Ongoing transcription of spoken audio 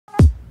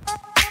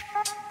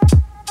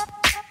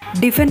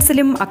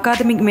ഡിഫൻസിലും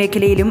academic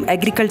മേഖലയിലും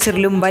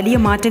അഗ്രികൾച്ചറിലും വലിയ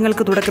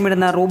മാറ്റങ്ങൾക്ക്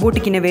തുടക്കമിടുന്ന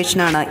റോബോട്ടിക്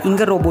ഇന്നൊവേഷനാണ്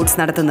ഇങ്കർ റോബോട്ട്സ്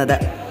നടത്തുന്നത്.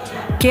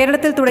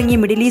 കേരളത്തിൽ തുടങ്ങി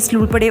മിഡിൽ ഈസ്റ്റിൽ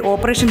ഉൾപ്പെടെ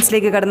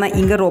ഓപ്പറേഷൻസിലേക്ക് കടന്ന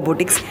ഇങ്കർ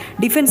റോബോട്ടിക്സ്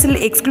ഡിഫൻസിൽ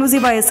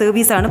എക്സ്ക്ലൂസീവായ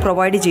സർവീസാണ്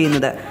പ്രൊവൈഡ്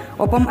ചെയ്യുന്നത്.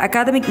 ഒപ്പം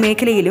അക്കാദമിക്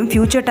മേഖലയിലും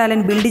ഫ്യൂച്ചർ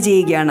ടാലന്റ് ബിൽഡ്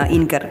ചെയ്യുകയാണ്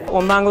ഇൻകർ.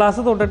 1ാം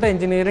ക്ലാസ് തൊട്ടിട്ട്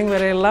എഞ്ചിനീയറിംഗ്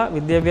വരെയുള്ള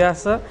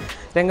വിദ്യാഭ്യാസ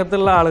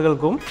രംഗത്തുള്ള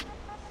ആളുകൾക്കും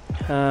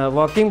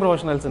വർക്കിംഗ്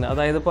പ്രൊഫഷണൽസിന്,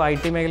 അതായത് ഇപ്പോൾ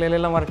IT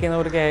മേഖലയിലെല്ലാം വർക്ക്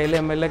ചെയ്യുന്നവർക്ക് AL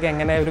ML ഒക്കെ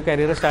എങ്ങനെ ഒരു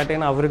കരിയർ സ്റ്റാർട്ട്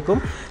ചെയ്യണം അവർക്കും,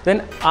 ദെൻ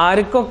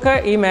ആർക്കൊക്കെ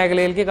ഈ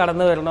മേഖലയിലേക്ക്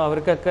കടന്നു വരണോ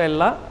അവർക്കൊക്കെ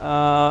എല്ലാ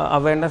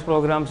അവയർനെസ്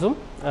പ്രോഗ്രാംസും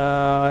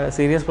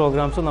സീരിയസ്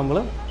പ്രോഗ്രാംസും നമ്മൾ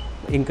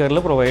ഇൻകറിൽ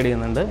പ്രൊവൈഡ്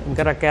ചെയ്യുന്നുണ്ട്.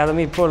 ഇൻകർ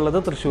അക്കാദമി ഇപ്പോൾ ഉള്ളത്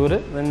തൃശ്ശൂർ,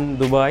 ദെൻ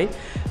ദുബായ്,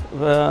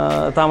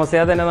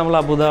 താമസിയാതെ തന്നെ നമ്മൾ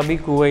അബുദാബി,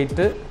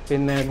 കുവൈറ്റ്,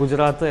 പിന്നെ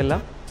ഗുജറാത്ത്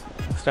എല്ലാം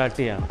സ്റ്റാർട്ട്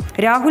ചെയ്യാണ്.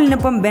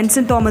 രാഹുലിനൊപ്പം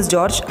Benson Thomas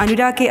George,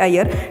 Anurag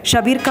Iyer,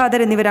 Shabeer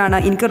Khader എന്നിവരാണ്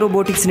ഇൻകർ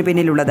റോബോട്ടിക്സിന്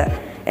പിന്നിലുള്ളത്.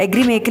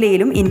 അഗ്രി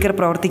മേഖലയിലും ഇൻകർ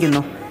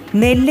പ്രവർത്തിക്കുന്നു.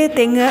 നെല്ല്,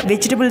 തെങ്ങ്,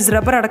 വെജിറ്റബിൾസ്,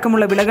 റബ്ബർ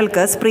അടക്കമുള്ള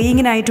വിളകൾക്ക്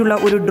സ്പ്രേയിങ്ങിനായിട്ടുള്ള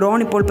ഒരു ഡ്രോൺ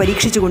ഇപ്പോൾ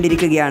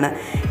പരീക്ഷിച്ചുകൊണ്ടിരിക്കുകയാണ്.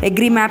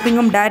 അഗ്രി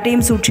മാപ്പിങ്ങും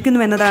ഡാറ്റയും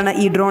സൂക്ഷിക്കുന്നുവെന്നതാണ്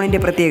ഈ ഡ്രോണിൻ്റെ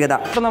പ്രത്യേകത.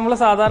 ഇപ്പോൾ നമ്മൾ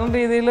സാധാരണ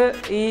രീതിയിൽ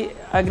ഈ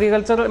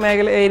അഗ്രികൾച്ചർ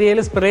മേഖല ഏരിയയിൽ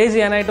സ്പ്രേ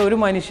ചെയ്യാനായിട്ട് ഒരു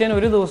മനുഷ്യൻ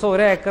ഒരു ദിവസം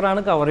 1 ഏക്കറാണ്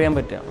കവർ ചെയ്യാൻ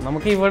പറ്റുക.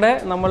 നമുക്ക് ഇവിടെ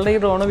നമ്മളുടെ ഈ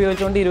ഡ്രോൺ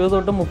ഉപയോഗിച്ചുകൊണ്ട് 20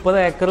 തൊട്ട് 30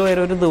 ഏക്കർ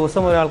വരെ ഒരു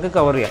ദിവസം ഒരാൾക്ക്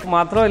കവർ ചെയ്യാം.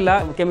 മാത്രമല്ല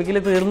കെമിക്കൽ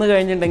തീർന്നു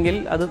കഴിഞ്ഞിട്ടുണ്ടെങ്കിൽ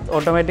അത്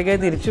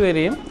ഓട്ടോമാറ്റിക്കായി തിരിച്ചു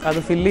വരികയും അത്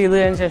ഫില്ല് ചെയ്ത്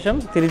കഴിഞ്ഞ ശേഷം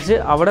തിരിച്ച്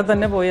അവിടെ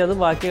തന്നെ പോയി അത്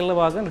ബാക്കിയുള്ള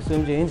ഭാഗം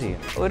റിസ്യൂം ചെയ്യുകയും ചെയ്യും.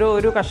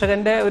 ഒരു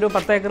കർഷകൻ്റെ ഒരു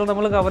 10 ഏക്കർ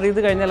നമ്മൾ കവർ ചെയ്ത്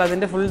കഴിഞ്ഞാൽ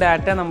അതിൻ്റെ ഫുൾ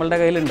ഡാറ്റ നമ്മളുടെ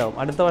കയ്യിലുണ്ടാവും.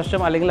 അടുത്ത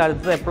വർഷം അല്ലെങ്കിൽ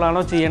അടുത്തത്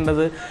എപ്പോഴാണോ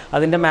ചെയ്യേണ്ടത്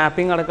അതിൻ്റെ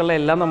മാപ്പിംഗ് അടക്കമുള്ള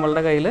എല്ലാം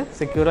നമ്മളുടെ കയ്യിൽ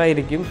സെക്യൂർ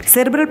ആയിരിക്കും.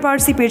 സെറിബ്രൽ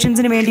പാൾസി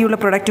പേഷ്യൻസിന് വേണ്ടിയുള്ള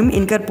പ്രൊഡക്റ്റും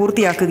ഇൻകർ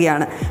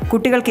പൂർത്തിയാക്കുകയാണ്.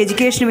 കുട്ടികൾക്ക്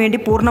എഡ്യൂക്കേഷന് വേണ്ടി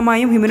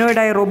പൂർണ്ണമായും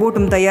ഹ്യൂമനോയിഡായ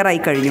റോബോട്ടും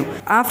തയ്യാറായി കഴിഞ്ഞു.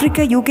 ആഫ്രിക്ക,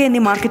 UK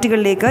എന്നീ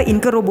മാർക്കറ്റുകളിലേക്ക്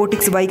ഇൻകർ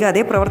റോബോട്ടിക്സ്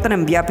വൈകാതെ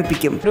പ്രവർത്തനം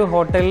വ്യാപിപ്പിക്കും. ഒരു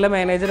ഹോട്ടലിലെ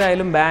മാനേജർ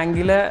ആയാലും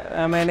ബാങ്കിലെ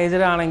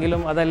മാനേജർ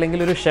ആണെങ്കിലും അതല്ലെങ്കിൽ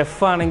ഒരു ഷെഫ്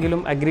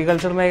ആണെങ്കിലും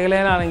അഗ്രികൾച്ചർ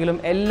മേഖലയിലാണെങ്കിലും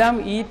എല്ലാം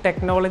ഈ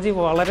ടെക്നോളജി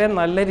വളരെ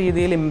നല്ല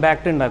രീതിയിൽ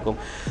ഇമ്പാക്റ്റ് ഉണ്ടാക്കും.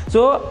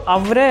 സോ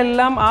അവരെ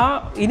എല്ലാം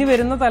ഇനി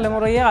വരുന്ന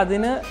തലമുറയെ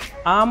അതിന്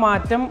ആ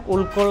മാറ്റം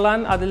ഉൾക്കൊള്ളാൻ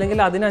അതല്ലെങ്കിൽ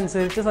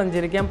അതിനനുസരിച്ച്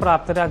സഞ്ചരിക്കാൻ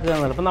പ്രാപ്തരാക്കുക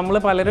എന്നുള്ളത്. അപ്പോൾ നമ്മൾ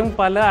പലരും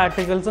പല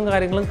ആർട്ടിക്കിൾസും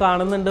കാര്യങ്ങളും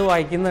കാണുന്നുണ്ട്,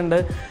 വായിക്കുന്നുണ്ട്,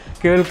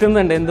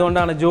 കേൾക്കുന്നുണ്ട്.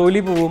 എന്തുകൊണ്ടാണ്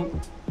ജോലി പോവും,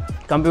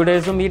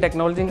 കമ്പ്യൂട്ടേഴ്സും ഈ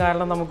ടെക്നോളജിയും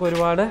കാരണം നമുക്ക്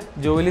ഒരുപാട്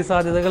ജോലി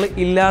സാധ്യതകൾ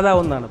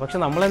ഇല്ലാതാവുന്നതാണ്. പക്ഷെ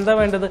നമ്മളെന്താ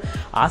വേണ്ടത്,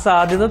 ആ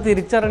സാധ്യത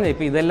തിരിച്ചറിഞ്ഞ്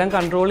ഇപ്പോൾ ഇതെല്ലാം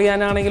കൺട്രോൾ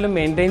ചെയ്യാനാണെങ്കിലും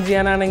മെയിൻറ്റെയിൻ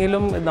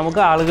ചെയ്യാനാണെങ്കിലും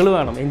നമുക്ക് ആളുകൾ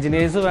വേണം,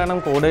 എഞ്ചിനീയേഴ്സ് വേണം,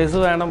 കോഡേഴ്സ്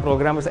വേണം,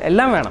 പ്രോഗ്രാമേഴ്സ്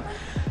എല്ലാം വേണം.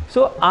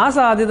 സോ ആ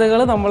സാധ്യതകൾ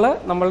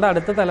നമ്മളുടെ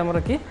അടുത്ത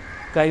തലമുറയ്ക്ക്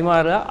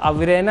കൈമാറുക,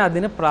 അവരെ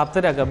അതിന്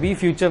പ്രാപ്തരാക്കുക. ബി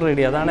ഫ്യൂച്ചർ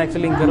റെഡി, അതാണ്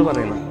ആക്ച്വലി ഇൻകർ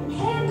പറയുന്നത്.